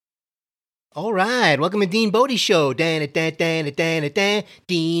All right, welcome to Dean Bodie Show. Dean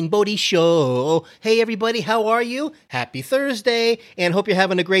Bodie Show. Hey everybody, how are you? Happy Thursday, and hope you're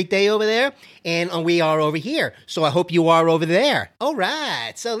having a great day over there. And we are over here, so I hope you are over there. All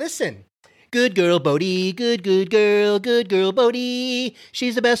right, so listen. Good girl Bodie, good girl Bodie.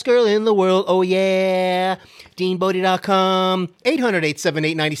 She's the best girl in the world, oh yeah. DeanBodie.com,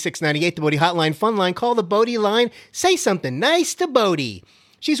 800-878-9698, the Bodie Hotline, fun line. Call the Bodie line, say something nice to Bodie.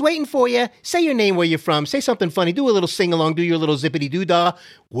 She's waiting for you. Say your name, where you're from. Say something funny. Do a little sing-along. Do your little zippity-doo-dah.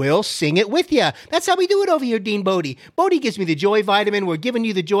 We'll sing it with you. That's how we do it over here, Dean Bodie. Bodie gives me the joy vitamin. We're giving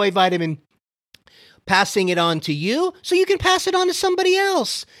you the joy vitamin, passing it on to you so you can pass it on to somebody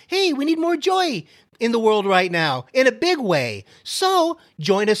else. Hey, we need more joy in the world right now in a big way. So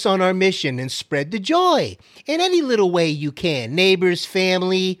join us on our mission and spread the joy in any little way you can. Neighbors,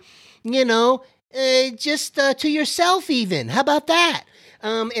 family, just to yourself even. How about that?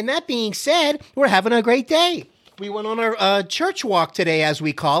 And that being said, we're having a great day. We went on our church walk today, as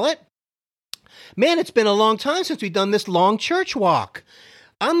we call it. Man, it's been a long time since we've done this long church walk.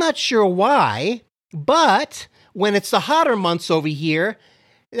 I'm not sure why, but when it's the hotter months over here,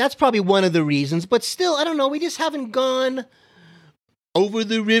 that's probably one of the reasons. But still, I don't know, we just haven't gone over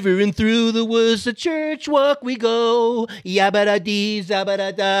the river and through the woods, the church walk we go. Yabba-da-dee,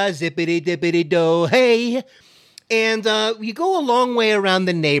 zabba-da-da, zippity-dippity-do, hey. And you go a long way around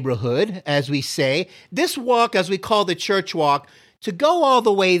the neighborhood, as we say. This walk, as we call the church walk, to go all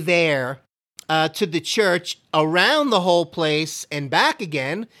the way there to the church, around the whole place, and back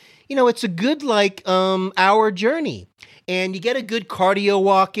again, it's a good, hour journey. And you get a good cardio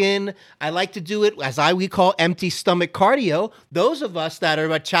walk in. I like to do it, as we call empty stomach cardio. Those of us that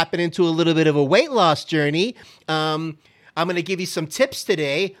are chopping into a little bit of a weight loss journey, I'm going to give you some tips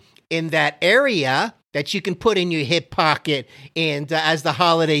today in that area that you can put in your hip pocket and as the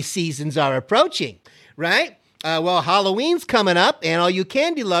holiday seasons are approaching, right? Well, Halloween's coming up, and all you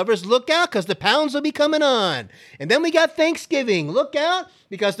candy lovers, look out, because the pounds will be coming on. And then we got Thanksgiving. Look out,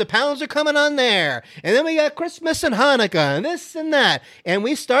 because the pounds are coming on there. And then we got Christmas and Hanukkah, and this and that. And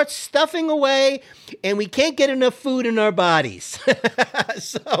we start stuffing away, and we can't get enough food in our bodies.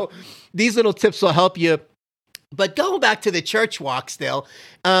 So these little tips will help you. But going back to the church walk still,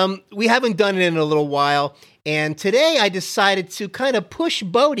 we haven't done it in a little while. And today I decided to kind of push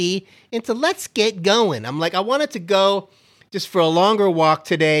Bodie into let's get going. I'm like, I wanted to go just for a longer walk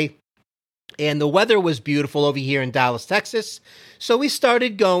today. And the weather was beautiful over here in Dallas, Texas. So we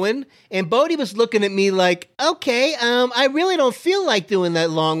started going, and Bodie was looking at me like, okay, I really don't feel like doing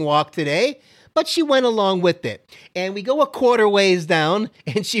that long walk today. But she went along with it. And we go a quarter ways down,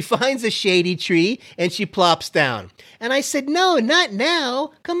 and she finds a shady tree, and she plops down. And I said, no, not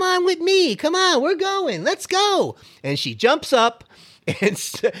now. Come on with me. Come on, we're going. Let's go. And she jumps up,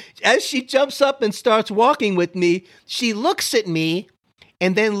 and as she jumps up and starts walking with me, she looks at me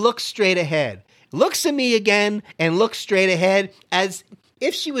and then looks straight ahead. Looks at me again and looks straight ahead as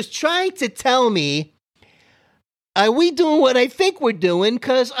if she was trying to tell me, are we doing what I think we're doing?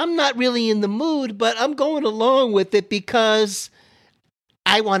 Because I'm not really in the mood, but I'm going along with it because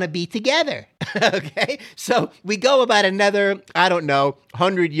I want to be together. Okay? So we go about another,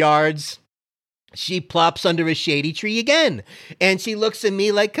 100 yards. She plops under a shady tree again. And she looks at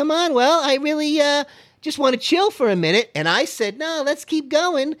me like, come on, well, I really just want to chill for a minute. And I said, no, let's keep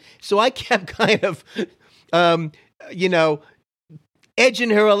going. So I kept kind of, edging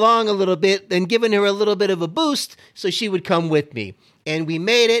her along a little bit and giving her a little bit of a boost so she would come with me. And we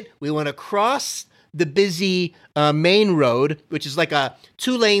made it. We went across the busy main road, which is like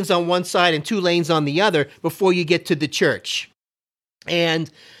 2 lanes on one side and 2 lanes on the other before you get to the church. And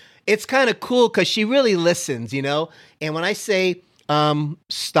it's kind of cool because she really listens, And when I say,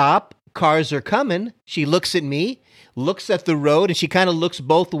 stop, cars are coming, she looks at me, looks at the road, and she kind of looks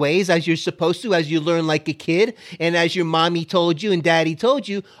both ways as you're supposed to, as you learn like a kid. And as your mommy told you and daddy told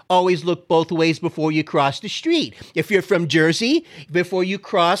you, always look both ways before you cross the street. If you're from Jersey, before you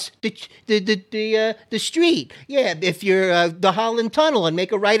cross the street. Yeah, if you're the Holland Tunnel and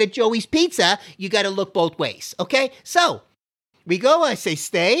make a right at Joey's Pizza, you got to look both ways. Okay, so we go, I say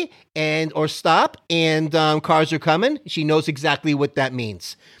stay or stop, and cars are coming. She knows exactly what that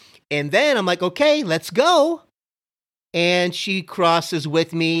means. And then I'm like, okay, let's go. And she crosses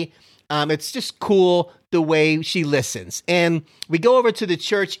with me. It's just cool the way she listens. And we go over to the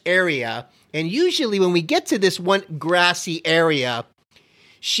church area. And usually when we get to this one grassy area,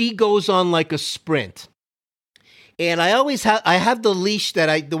 she goes on like a sprint. And I always have the leash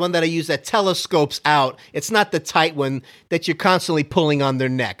the one that I use that telescopes out. It's not the tight one that you're constantly pulling on their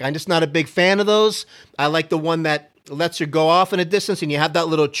neck. I'm just not a big fan of those. I like the one that lets her go off in a distance, and you have that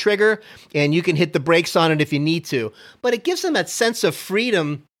little trigger, and you can hit the brakes on it if you need to. But it gives them that sense of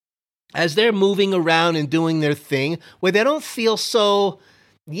freedom as they're moving around and doing their thing, where they don't feel so,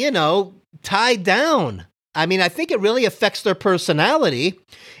 tied down. I mean, I think it really affects their personality.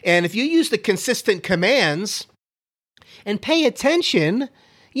 And if you use the consistent commands and pay attention,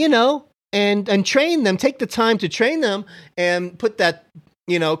 and train them, take the time to train them and put that,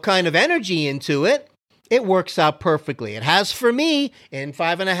 kind of energy into it, it works out perfectly. It has for me in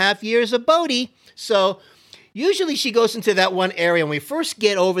 5.5 years of Bodhi. So usually she goes into that one area. When we first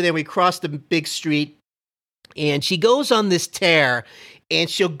get over there, we cross the big street, and she goes on this tear, and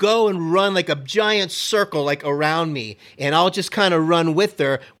she'll go and run like a giant circle, like around me, and I'll just kind of run with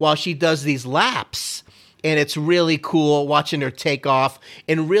her while she does these laps. And it's really cool watching her take off,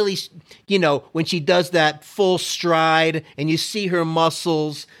 and really, when she does that full stride and you see her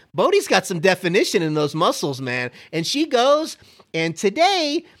muscles, Bodhi's got some definition in those muscles, man. And she goes, and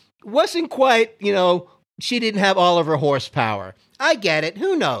today wasn't quite, she didn't have all of her horsepower. I get it.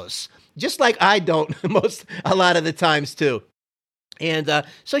 Who knows? Just like I don't a lot of the times too. And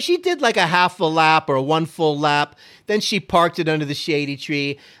so she did like a half a lap or one full lap. Then she parked it under the shady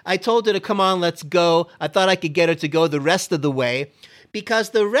tree. I told her to come on, let's go. I thought I could get her to go the rest of the way, because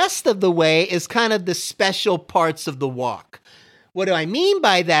the rest of the way is kind of the special parts of the walk. What do I mean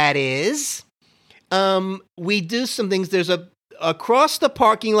by that is we do some things. There's across the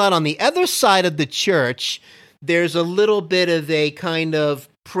parking lot on the other side of the church, there's a little bit of a kind of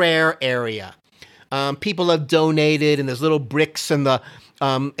prayer area. People have donated, and there's little bricks in the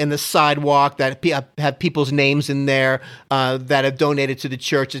sidewalk that have people's names in there that have donated to the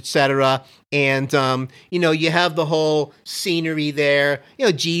church, etc. And you have the whole scenery there,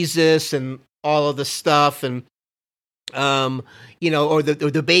 Jesus and all of the stuff, and or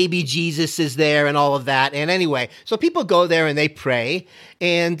the baby Jesus is there and all of that. And anyway, so people go there and they pray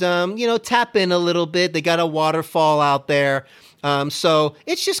and tap in a little bit. They got a waterfall out there. So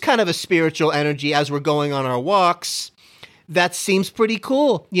it's just kind of a spiritual energy as we're going on our walks. That seems pretty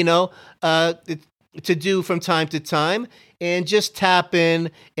cool, to do from time to time, and just tap in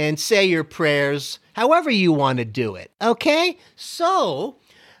and say your prayers however you want to do it. Okay? So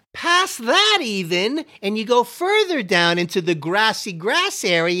past that even, and you go further down into the grassy grass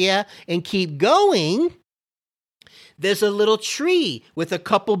area and keep going, there's a little tree with a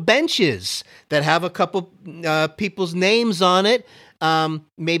couple benches that have a couple people's names on it.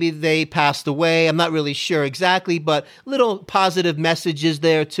 Maybe they passed away. I'm not really sure exactly, but little positive messages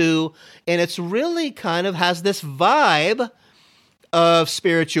there too. And it's really kind of has this vibe of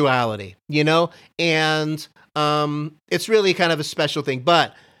spirituality, and it's really kind of a special thing.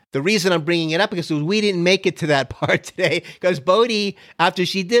 But the reason I'm bringing it up is because we didn't make it to that part today, because Bodhi, after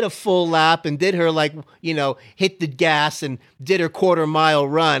she did a full lap and did her hit the gas and did her 1/4-mile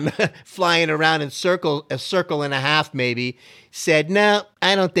run, flying around in a circle and a half maybe, said, no,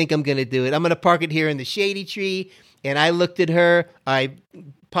 I don't think I'm going to do it. I'm going to park it here in the shady tree. And I looked at her. I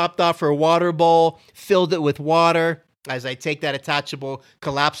popped off her water bowl, filled it with water, as I take that attachable,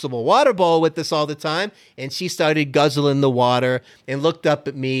 collapsible water bowl with us all the time. And she started guzzling the water and looked up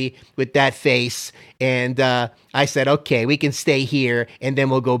at me with that face. And I said, okay, we can stay here, and then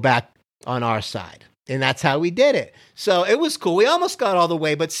we'll go back on our side. And that's how we did it. So it was cool. We almost got all the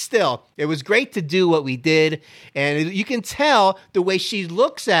way, but still, it was great to do what we did. And you can tell the way she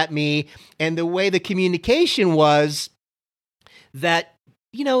looks at me and the way the communication was that,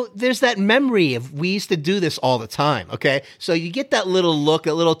 there's that memory of we used to do this all the time, okay? So you get that little look,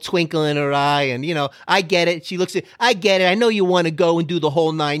 a little twinkle in her eye, and, I get it. She looks at, I get it. I know you want to go and do the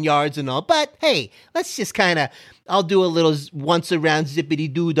whole 9 yards and all, but hey, let's just kind of, I'll do a little once around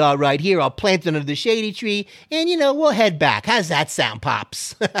zippity-doo-dah right here. I'll plant it under the shady tree, and, we'll head back. How's that sound,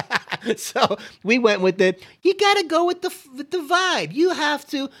 Pops? So we went with it. You got to go with the vibe. You have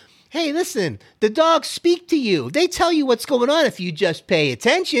to. Hey, listen, the dogs speak to you. They tell you what's going on if you just pay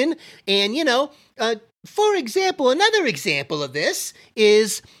attention. And, for example, another example of this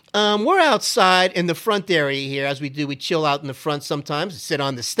is we're outside in the front area here, as we do. We chill out in the front sometimes, sit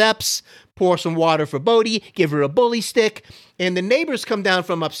on the steps, pour some water for Bodhi, give her a bully stick, and the neighbors come down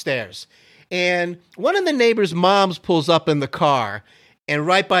from upstairs. And one of the neighbors' moms pulls up in the car, and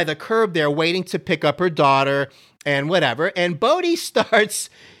right by the curb there, waiting to pick up her daughter and whatever. And Bodhi starts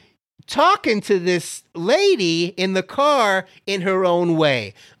talking to this lady in the car in her own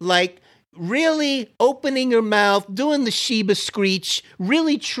way, like really opening her mouth, doing the Sheba screech,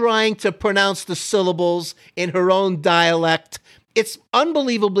 really trying to pronounce the syllables in her own dialect. It's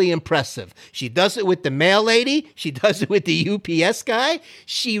unbelievably impressive. She does it with the mail lady. She does it with the UPS guy.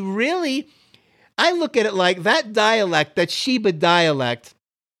 She really, I look at it like that dialect, that Sheba dialect,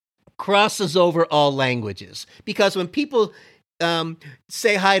 crosses over all languages. Because when people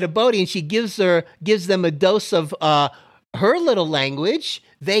say hi to Bodhi and she gives them a dose of her little language,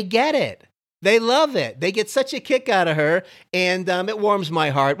 they get it. They love it. They get such a kick out of her, and it warms my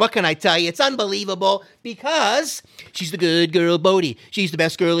heart. What can I tell you? It's unbelievable because she's the good girl, Bodhi. She's the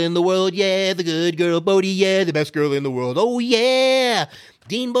best girl in the world, yeah. The good girl, Bodhi, yeah. The best girl in the world, oh, yeah.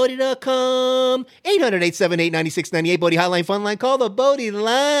 DeanBodhi.com, 800-878-9698, Bodhi Hotline, Fun Line. Call the Bodhi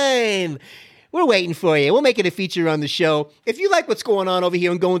line. We're waiting for you. We'll make it a feature on the show. If you like what's going on over here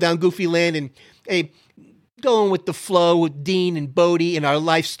and going down Goofy Land and going with the flow with Dean and Bodhi and our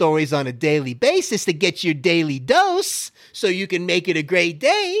life stories on a daily basis to get your daily dose so you can make it a great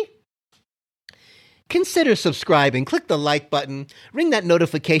day, consider subscribing. Click the like button. Ring that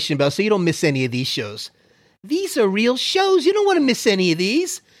notification bell so you don't miss any of these shows. These are real shows. You don't want to miss any of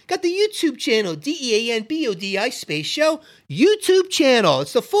these. Got the YouTube channel, DeanBodhi Space Show YouTube channel.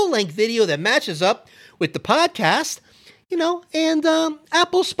 It's the full-length video that matches up with the podcast. And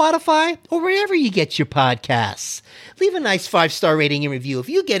Apple, Spotify, or wherever you get your podcasts. Leave a nice 5-star rating and review. If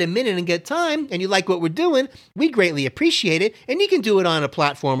you get a minute and get time and you like what we're doing, we greatly appreciate it. And you can do it on a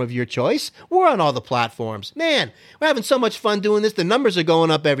platform of your choice. We're on all the platforms. Man, we're having so much fun doing this. The numbers are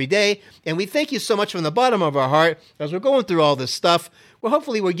going up every day. And we thank you so much from the bottom of our heart as we're going through all this stuff.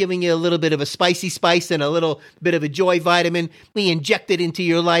 Hopefully we're giving you a little bit of a spicy spice and a little bit of a joy vitamin. We inject it into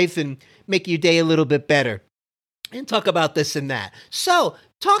your life and make your day a little bit better. And talk about this and that. So,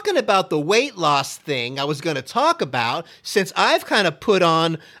 talking about the weight loss thing I was going to talk about, since I've kind of put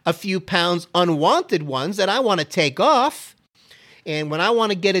on a few pounds, unwanted ones that I want to take off. And when I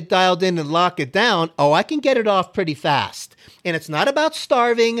want to get it dialed in and lock it down, I can get it off pretty fast. And it's not about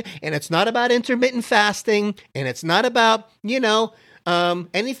starving, and it's not about intermittent fasting, and it's not about,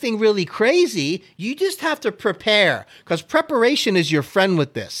 anything really crazy. You just have to prepare, because preparation is your friend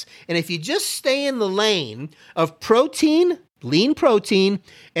with this. And if you just stay in the lane of protein, lean protein,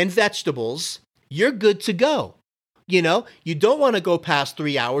 and vegetables, you're good to go. You don't want to go past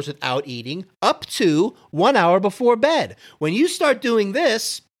 3 hours without eating, up to 1 hour before bed. When you start doing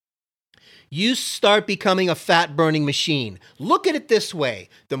this, you start becoming a fat-burning machine. Look at it this way.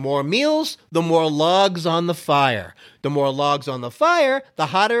 The more meals, the more logs on the fire. The more logs on the fire, the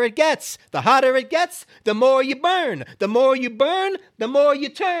hotter it gets. The hotter it gets, the more you burn. The more you burn, the more you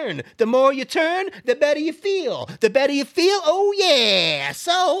turn. The more you turn, the better you feel. The better you feel, oh yeah.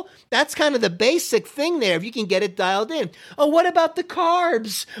 So that's kind of the basic thing there, if you can get it dialed in. Oh, what about the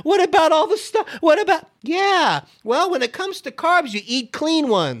carbs? What about all the stuff? Yeah. Well, when it comes to carbs, you eat clean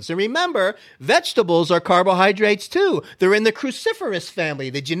ones. And remember, vegetables are carbohydrates too. They're in the cruciferous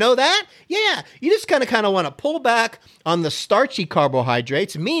family. Did you know that? Yeah. You just kind of want to pull back on the starchy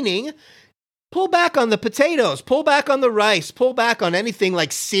carbohydrates, meaning pull back on the potatoes, pull back on the rice, pull back on anything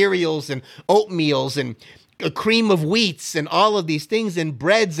like cereals and oatmeals and a cream of wheats and all of these things and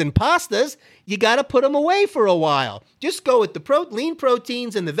breads and pastas. You got to put them away for a while. Just go with the lean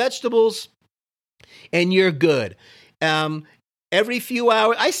proteins and the vegetables, and you're good. Every few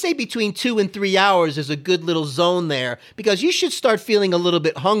hours, I say between 2 and 3 hours is a good little zone there, because you should start feeling a little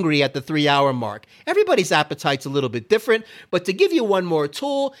bit hungry at the 3-hour mark. Everybody's appetite's a little bit different, but to give you one more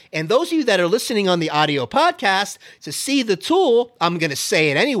tool, and those of you that are listening on the audio podcast, to see the tool, I'm going to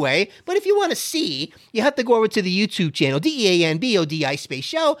say it anyway, but if you want to see, you have to go over to the YouTube channel, DeanBodhi Space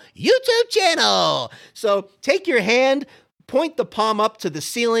Show YouTube channel. So take your hand, point the palm up to the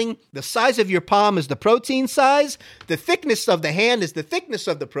ceiling. The size of your palm is the protein size. The thickness of the hand is the thickness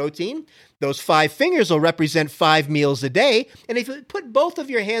of the protein. Those 5 fingers will represent 5 meals a day. And if you put both of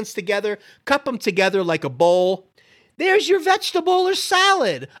your hands together, cup them together like a bowl, there's your vegetable or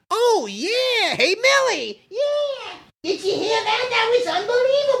salad. Oh, yeah. Hey, Millie. Yeah. Did you hear that? That was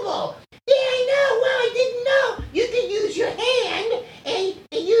unbelievable. Yeah, I know. Well, I didn't know. You can use your hand and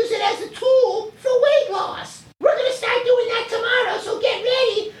use it as a tool for weight loss. We're going to start doing that tomorrow, so get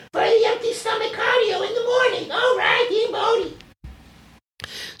ready for the empty stomach cardio in the morning. All right, DeanBodhi.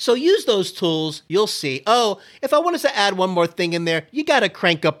 So use those tools. You'll see. Oh, if I wanted to add one more thing in there, you got to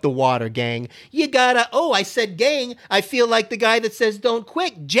crank up the water, gang. You got to, I said gang. I feel like the guy that says don't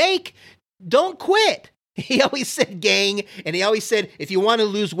quit. Jake, don't quit. He always said gang, and he always said, if you want to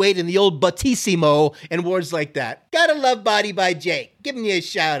lose weight in the old Battissimo and words like that. Gotta love Body by Jake. Giving you a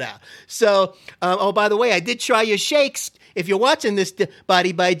shout out. So, by the way, I did try your shakes. If you're watching this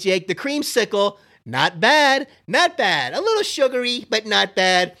Body by Jake, the creamsicle, not bad, not bad. A little sugary, but not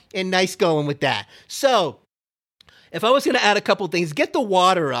bad, and nice going with that. So, If I was going to add a couple things, get the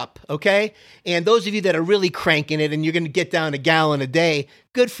water up, okay? And those of you that are really cranking it and you're going to get down a gallon a day,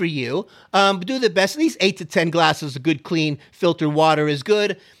 good for you. Do the best. At least 8 to 10 glasses of good, clean, filtered water is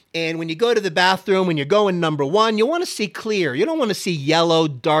good. And when you go to the bathroom, when you're going number one, you want to see clear. You don't want to see yellow,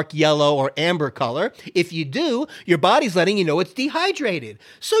 dark yellow, or amber color. If you do, your body's letting you know it's dehydrated.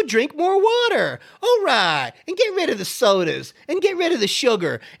 So drink more water. All right. And get rid of the sodas, and get rid of the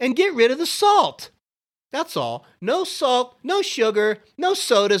sugar, and get rid of the salt. That's all. No salt, no sugar, no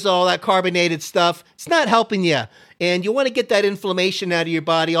sodas, all that carbonated stuff. It's not helping you. And you want to get that inflammation out of your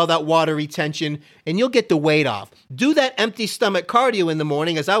body, all that water retention, and you'll get the weight off. Do that empty stomach cardio in the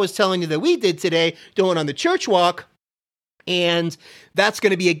morning, as I was telling you that we did today, doing on the church walk. And that's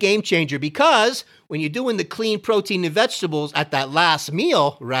going to be a game changer, because when you're doing the clean protein and vegetables at that last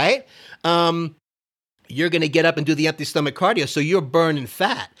meal, right? You're going to get up and do the empty stomach cardio, so you're burning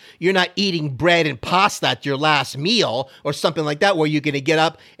fat. You're not eating bread and pasta at your last meal or something like that, where you're going to get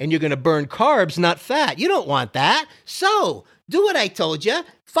up and you're going to burn carbs, not fat. You don't want that. So do what I told you.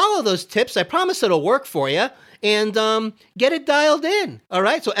 Follow those tips. I promise it'll work for you. And get it dialed in, all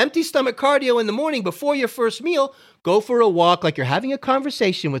right? So empty stomach cardio in the morning before your first meal. Go for a walk like you're having a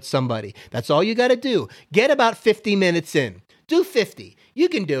conversation with somebody. That's all you got to do. Get about 50 minutes in. Do 50. You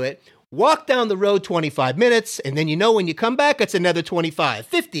can do it. Walk down the road 25 minutes, and then you know when you come back, it's another 25,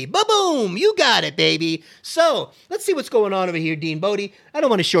 50. Ba-boom! You got it, baby. So let's see what's going on over here, Dean Bodie. I don't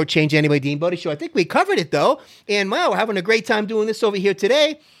want to shortchange anybody, Dean Bodie Show. I think we covered it, though. And, wow, we're having a great time doing this over here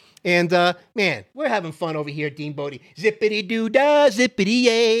today. And, man, we're having fun over here at Dean Bodie. Zippity-doo-dah,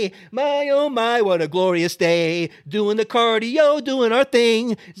 zippity-yay. My, oh, my, what a glorious day. Doing the cardio, doing our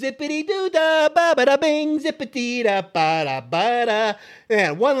thing. Zippity-doo-dah, ba-ba-da-bing, zippity-da-ba-da-ba-da.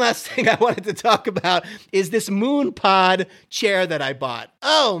 And one last thing I wanted to talk about is this MoonPod chair that I bought.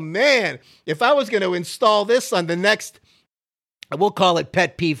 Oh, man. If I was going to install this on the next, we'll call it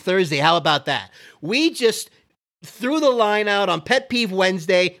Pet Peeve Thursday. How about that? We just threw the line out on Pet Peeve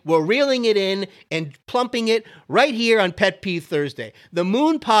Wednesday. We're reeling it in and plumping it right here on Pet Peeve Thursday. The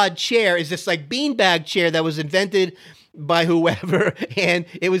MoonPod chair is this like beanbag chair that was invented by whoever, and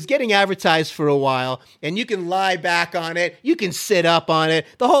it was getting advertised for a while, and you can lie back on it, you can sit up on it.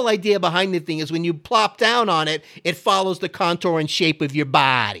 The whole idea behind the thing is when you plop down on it, it follows the contour and shape of your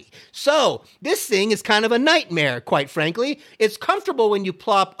body. So this thing is kind of a nightmare, quite frankly. It's comfortable when you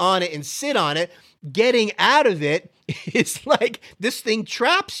plop on it and sit on it. Getting out of it is like this thing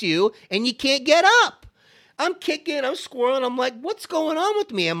traps you and you can't get up. I'm kicking, I'm squirreling. I'm like, what's going on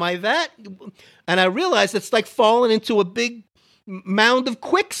with me? Am I that? And I realize it's like falling into a big mound of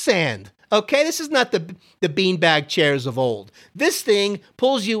quicksand. Okay, this is not the beanbag chairs of old. This thing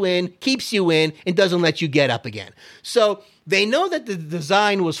pulls you in, keeps you in, and doesn't let you get up again. So they know that the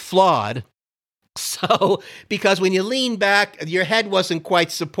design was flawed. So, because when you lean back, your head wasn't quite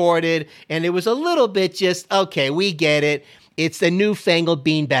supported, and it was a little bit just, okay, we get it. It's a newfangled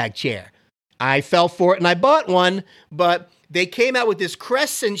beanbag chair. I fell for it, and I bought one, but they came out with this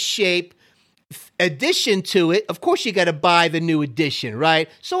crescent shape addition to it. Of course, you got to buy the new edition, right?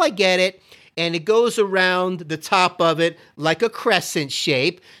 So I get it. And it goes around the top of it like a crescent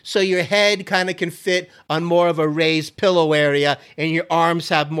shape, so your head kind of can fit on more of a raised pillow area, and your arms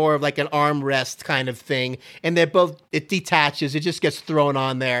have more of like an armrest kind of thing. And they're both, it detaches, it just gets thrown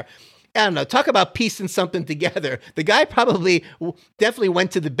on there. I don't know, talk about piecing something together. The guy probably definitely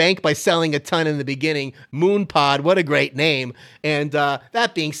went to the bank by selling a ton in the beginning. MoonPod, what a great name. And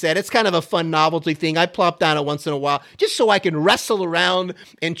that being said, it's kind of a fun novelty thing. I plop down it once in a while just so I can wrestle around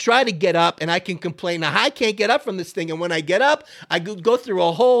and try to get up, and I can complain. Now, I can't get up from this thing, and when I get up, I go through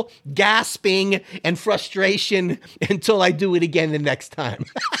a whole gasping and frustration until I do it again the next time.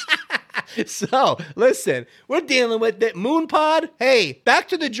 So, listen, we're dealing with it. MoonPod, hey, back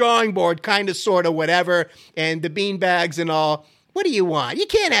to the drawing board, kind of, sort of, whatever, and the beanbags and all. What do you want? You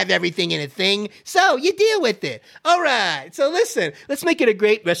can't have everything in a thing, so you deal with it. All right, so listen, let's make it a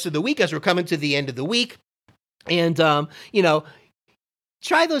great rest of the week as we're coming to the end of the week. And, try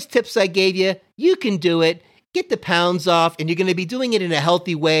those tips I gave you. You can do it. Get the pounds off, and you're going to be doing it in a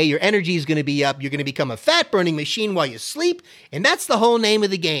healthy way. Your energy is going to be up. You're going to become a fat-burning machine while you sleep, and that's the whole name of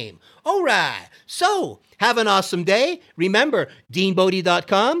the game. All right, so have an awesome day. Remember,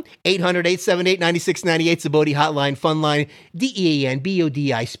 DeanBodie.com, 800-878-9698 is the Bodie Hotline, Fun Line,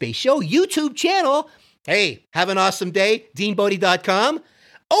 DEANBODI space show, YouTube channel. Hey, have an awesome day, DeanBodie.com.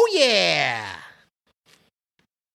 Oh, yeah!